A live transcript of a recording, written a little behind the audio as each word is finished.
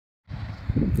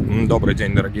Добрый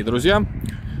день, дорогие друзья.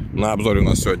 На обзоре у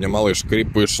нас сегодня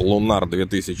малыш-крепыш Lunar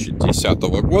 2010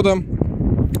 года.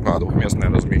 Двухместное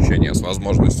размещение с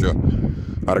возможностью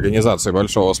организации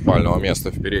большого спального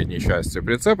места в передней части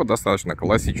прицепа. Достаточно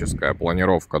классическая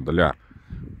планировка для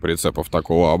прицепов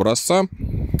такого образца.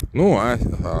 Ну а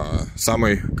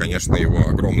самый, конечно, его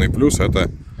огромный плюс —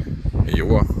 это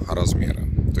его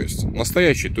размеры. То есть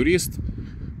настоящий турист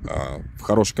в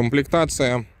хорошей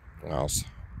комплектации, с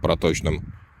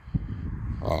проточным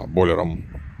бойлером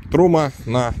трума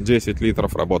на 10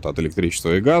 литров, работа от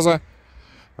электричества и газа.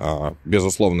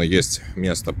 Безусловно, есть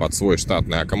место под свой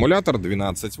штатный аккумулятор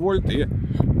 12 вольт, и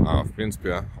в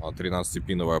принципе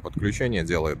 13-пиновое подключение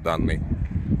делает данный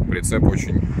прицеп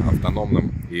очень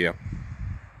автономным и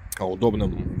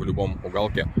удобным в любом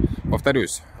уголке.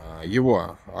 Повторюсь,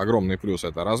 его огромный плюс —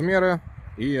 это размеры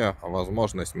и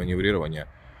возможность маневрирования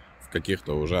в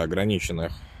каких-то уже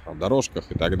ограниченных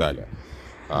дорожках и так далее.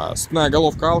 Цепная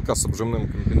головка Алка с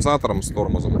обжимным компенсатором, с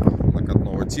тормозом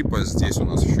накатного типа. Здесь у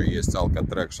нас еще есть Alka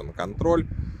Traction контроль,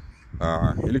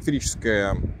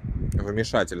 электрическое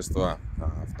вмешательство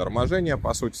в торможение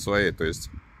по сути своей. То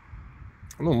есть,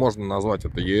 ну, можно назвать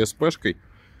это ESP-шкой.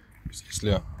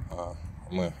 Если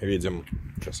мы видим,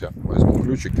 сейчас я возьму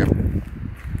ключики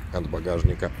от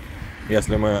багажника.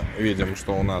 Если мы видим,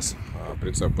 что у нас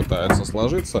прицеп пытается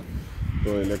сложиться,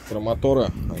 то электромоторы,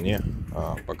 они,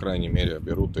 по крайней мере,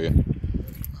 берут и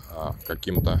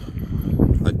каким-то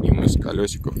одним из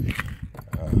колесиков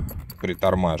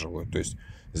притормаживают. То есть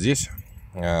здесь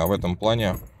в этом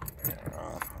плане,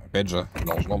 опять же,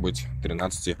 должно быть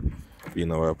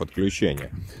 13-пиновое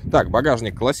подключение. Так,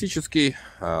 багажник классический,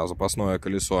 запасное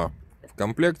колесо в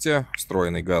комплекте,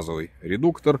 встроенный газовый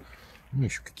редуктор, ну,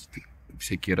 еще какие-то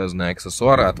всякие разные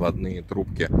аксессуары, отводные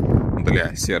трубки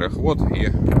для серых вод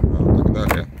и так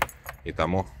далее и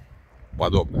тому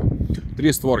подобное.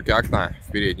 3 створки окна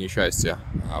в передней части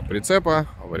прицепа,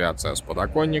 вариация с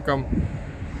подоконником,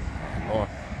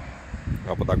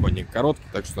 но подоконник короткий,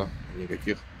 так что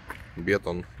никаких бед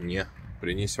он не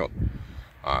принесет.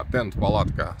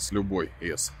 Тент-палатка с любой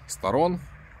из сторон,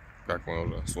 как мы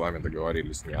уже с вами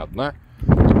договорились, не одна,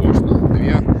 можно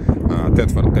 2.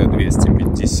 ТТФРТ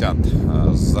 250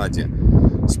 сзади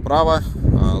справа,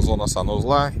 зона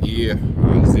санузла, и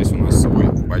здесь у нас свой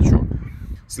бачок.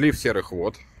 Слив серых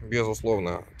вод,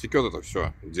 безусловно, текет это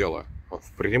все дело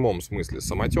в прямом смысле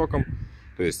самотеком.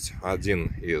 То есть один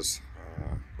из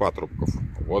патрубков,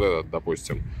 вот этот,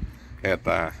 допустим,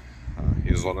 это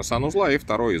из зоны санузла, и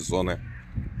второй из зоны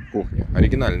кухни.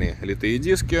 Оригинальные литые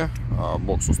диски,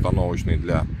 бокс установочный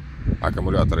для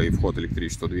аккумулятора и вход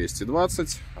электричества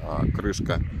 220,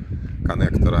 крышка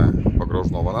коннектора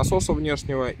погружного насоса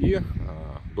внешнего и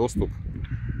доступ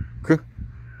к,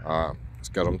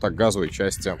 скажем так, газовой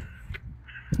части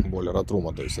бойлера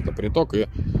трума. То есть это приток и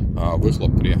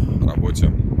выхлоп при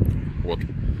работе от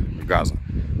газа.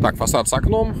 Так, фасад с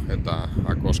окном. Это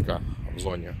окошко в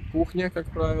зоне кухни, как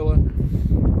правило.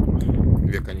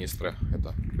 2 канистры —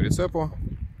 это к прицепу,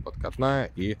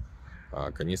 подкатная и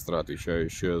канистра,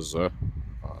 отвечающая за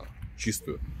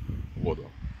чистую воду.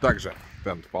 Также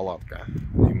тент-палатка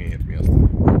имеет место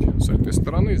с этой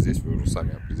стороны. Здесь вы уже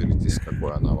сами определитесь,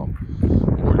 какой она вам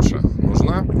больше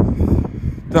нужна.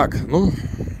 Так, ну,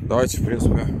 давайте, в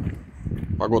принципе,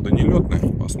 погода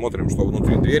нелетная. Посмотрим, что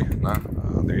внутри. Дверь на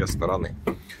 2 стороны.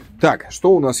 Так,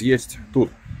 что у нас есть тут?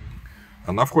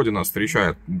 На входе нас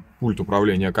встречает пульт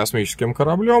управления космическим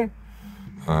кораблем.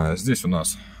 Здесь у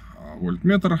нас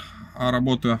вольтметр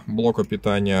работы блока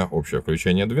питания, общее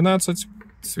включение 12,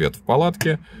 свет в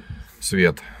палатке,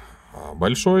 свет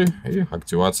большой и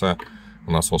активация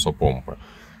насоса помпы.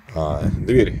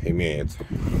 Дверь имеет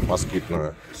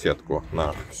москитную сетку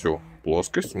на всю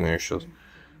плоскость. Мы ее сейчас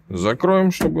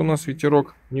закроем, чтобы у нас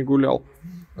ветерок не гулял.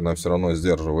 Она все равно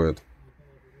сдерживает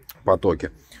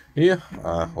потоки. И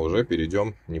уже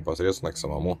перейдем непосредственно к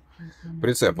самому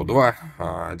прицепу.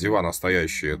 2 дивана,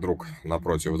 стоящие друг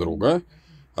напротив друга.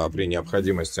 При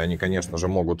необходимости они, конечно же,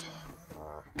 могут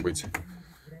быть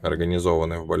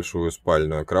организованы в большую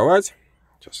спальную кровать.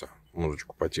 Сейчас я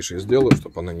музычку потише сделаю,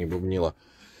 чтобы она не бубнила.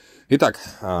 Итак,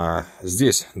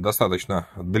 здесь достаточно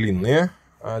длинные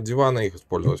диваны. Их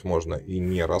использовать можно и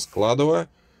не раскладывая.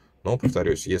 Но,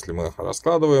 повторюсь, если мы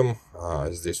раскладываем,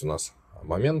 здесь у нас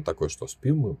момент такой, что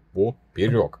спим мы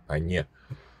поперек, а не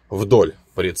вдоль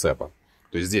прицепа.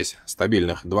 То есть здесь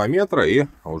стабильных 2 метра и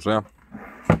уже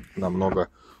намного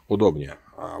удобнее.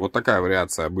 Вот такая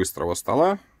вариация быстрого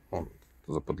стола. Он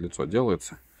за подлицо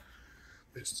делается.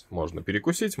 То есть можно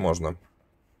перекусить, можно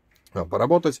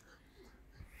поработать.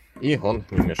 И он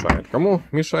не мешает. Кому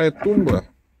мешает тумба?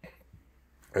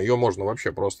 Ее можно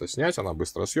вообще просто снять, она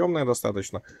быстросъемная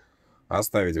достаточно,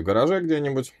 оставить в гараже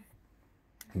где-нибудь.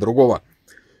 Другого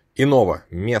иного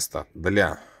места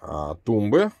для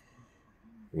тумбы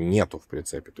нету в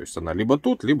прицепе. То есть она либо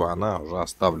тут, либо она уже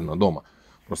оставлена дома.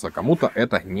 Просто кому-то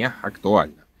это не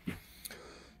актуально.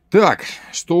 Так,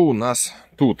 что у нас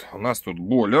тут? У нас тут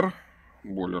бойлер.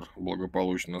 Бойлер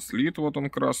благополучно слит. Вот он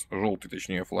как раз, желтый,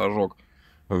 точнее, флажок.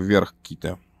 Вверх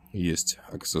какие-то есть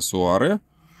аксессуары.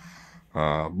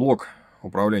 Блок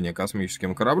управления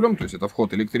космическим кораблем. То есть это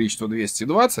вход электричества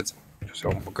 220. Сейчас я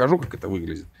вам покажу, как это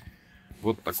выглядит.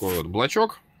 Вот такой вот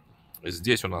блочок.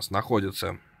 Здесь у нас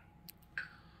находится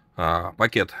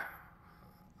пакет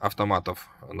автоматов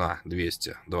на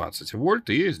 220 вольт.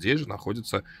 И здесь же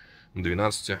находятся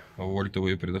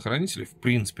 12-вольтовые предохранители. В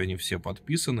принципе, они все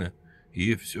подписаны.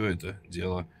 И все это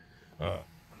дело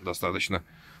достаточно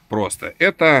просто.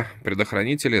 Это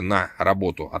предохранители на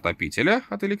работу отопителя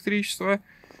от электричества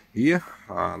и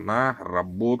на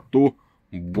работу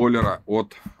бойлера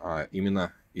от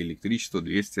именно электричества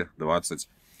 220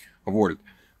 вольт.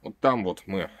 Вот там вот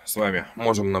мы с вами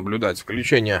можем наблюдать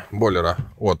включение бойлера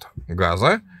от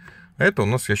газа. Это у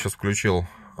нас я сейчас включил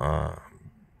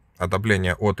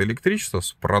отопление от электричества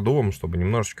с продувом, чтобы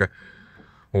немножечко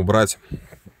убрать,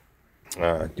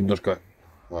 немножко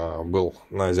был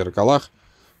на зеркалах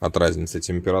от разницы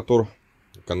температур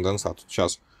конденсат.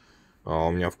 Сейчас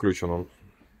у меня включен он,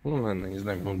 ну, наверное, не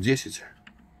знаю, минут 10.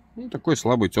 Ну, такой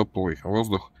слабый теплый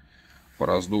воздух по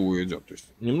раздуву идет. То есть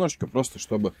немножечко просто,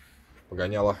 чтобы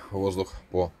погоняло воздух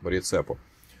по прицепу.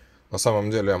 На самом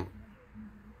деле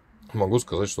могу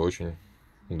сказать, что очень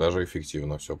даже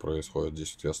эффективно все происходит.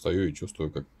 Здесь вот я стою и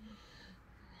чувствую, как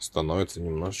становится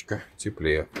немножечко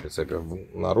теплее. В прицепе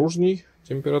наружней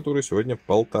температуры сегодня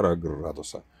 1,5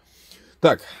 градуса.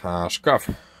 Так, шкаф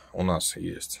у нас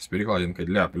есть с перекладинкой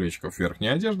для плечиков верхней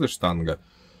одежды, штанга,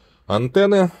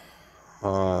 антенны,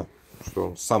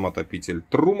 сам отопитель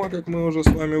трума, как мы уже с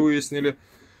вами выяснили,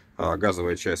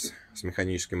 газовая часть с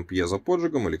механическим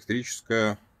пьезоподжигом,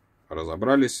 электрическая,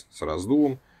 разобрались с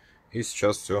раздувом, и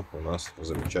сейчас все у нас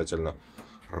замечательно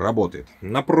работает.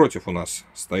 Напротив у нас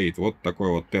стоит вот такой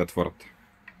вот Тетфорд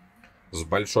с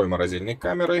большой морозильной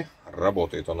камерой.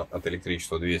 Работает он от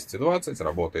электричества 220,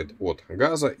 работает от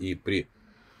газа, и при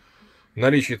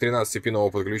наличии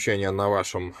 13-пинового подключения на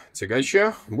вашем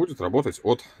тягаче будет работать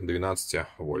от 12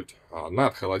 вольт. А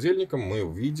над холодильником мы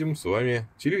видим с вами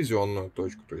телевизионную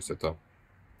точку, то есть это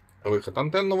выход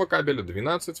антенного кабеля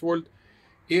 12 вольт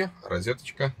и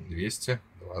розеточка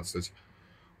 220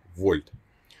 вольт.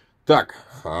 Так,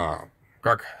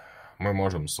 как мы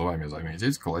можем с вами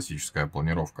заметить, классическая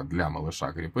планировка для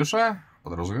малыша-крепыша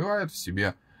подразумевает в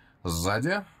себе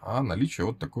сзади наличие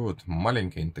вот такой вот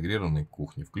маленькой интегрированной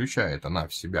кухни. Включает она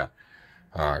в себя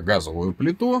газовую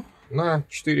плиту на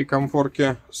 4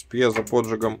 комфорки с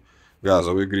пьезоподжигом,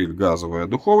 газовый гриль, газовая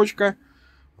духовочка,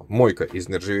 мойка из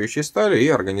нержавеющей стали и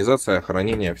организация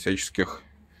хранения всяческих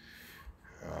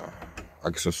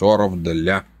аксессуаров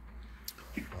для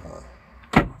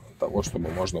того, чтобы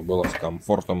можно было с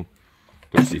комфортом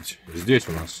тусить. Здесь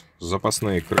у нас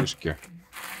запасные крышки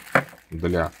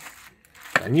для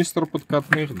канистр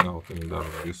подкатных, да, вот они даже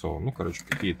нарисованы. Ну, короче,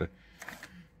 какие-то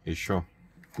еще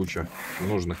куча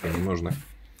нужных и ненужных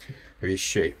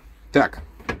вещей. Так,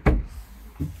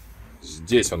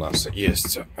 здесь у нас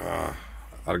есть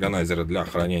органайзеры для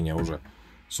хранения уже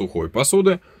сухой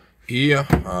посуды. И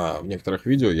в некоторых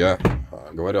видео я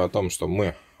говорю о том, что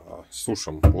мы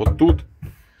сушим вот тут,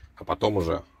 а потом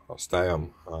уже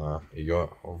ставим ее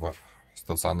в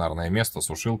стационарное место,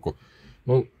 сушилку.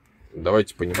 Ну,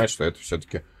 давайте понимать, что это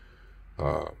все-таки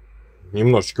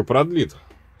немножечко продлит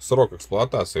срок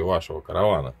эксплуатации вашего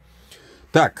каравана.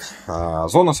 Так,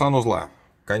 зона санузла.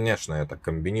 Конечно, это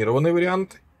комбинированный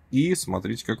вариант. И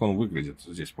смотрите, как он выглядит.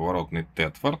 Здесь поворотный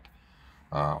Тетфорд.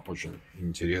 Очень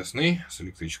интересный. С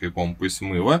электрической помпой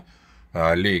смыва.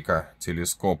 Лейка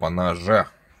телескопа, ножа,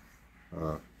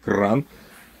 кран.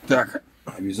 Так,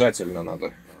 обязательно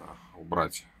надо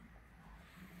убрать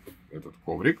этот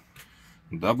коврик,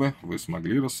 дабы вы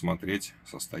смогли рассмотреть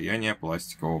состояние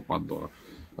пластикового поддона.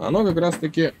 Оно как раз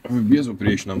таки в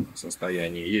безупречном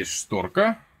состоянии. Есть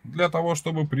шторка для того,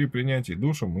 чтобы при принятии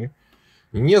душа мы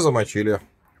не замочили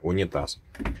унитаз.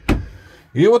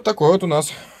 И вот такой вот у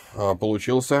нас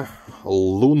получился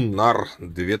Lunar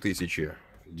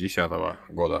 2010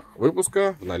 года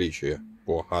выпуска в наличии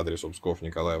по адресу Псков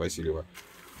Николая Васильева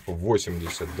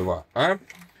 82А.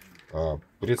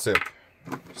 Прицеп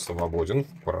свободен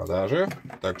в продаже,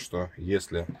 так что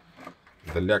если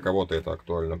для кого-то это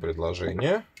актуальное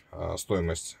предложение,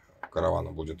 стоимость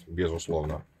каравана будет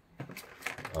безусловно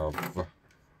в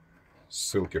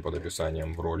ссылки под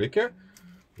описанием в ролике.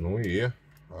 Ну и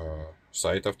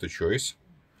сайт Autochoice,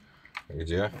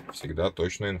 где всегда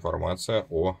точная информация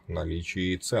о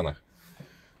наличии и ценах.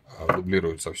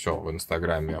 Дублируется все в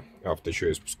инстаграме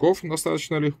Autochoice Псков,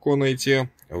 достаточно легко найти.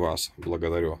 Вас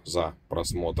благодарю за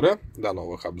просмотры, до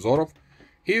новых обзоров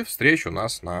и встреч у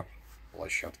нас на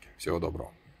площадке. Всего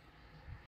доброго.